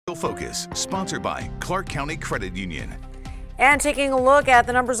Focus, sponsored by Clark County Credit Union. And taking a look at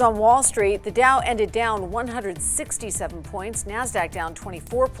the numbers on Wall Street, the Dow ended down 167 points, NASDAQ down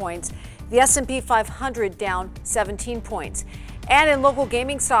 24 points, the S&P 500 down 17 points. And in local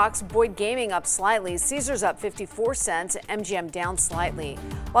gaming stocks, Boyd Gaming up slightly, Caesars up 54 cents, MGM down slightly.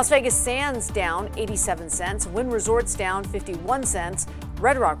 Las Vegas Sands down 87 cents, Wynn Resorts down 51 cents,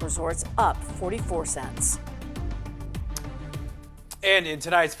 Red Rock Resorts up 44 cents. And in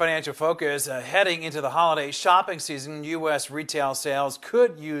tonight's Financial Focus, heading into the holiday shopping season, U.S. retail sales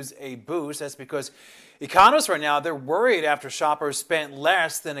could use a boost. That's because economists right now, they're worried after shoppers spent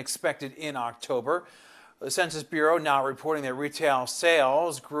less than expected in October. The Census Bureau now reporting that retail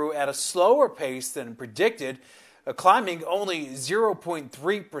sales grew at a slower pace than predicted, climbing only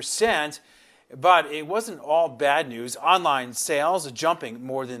 0.3%. But it wasn't all bad news. Online sales are jumping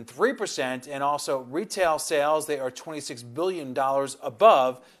more than 3%, and also retail sales, they are $26 billion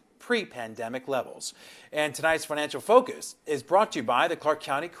above pre-pandemic levels. And tonight's Financial Focus is brought to you by the Clark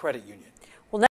County Credit Union.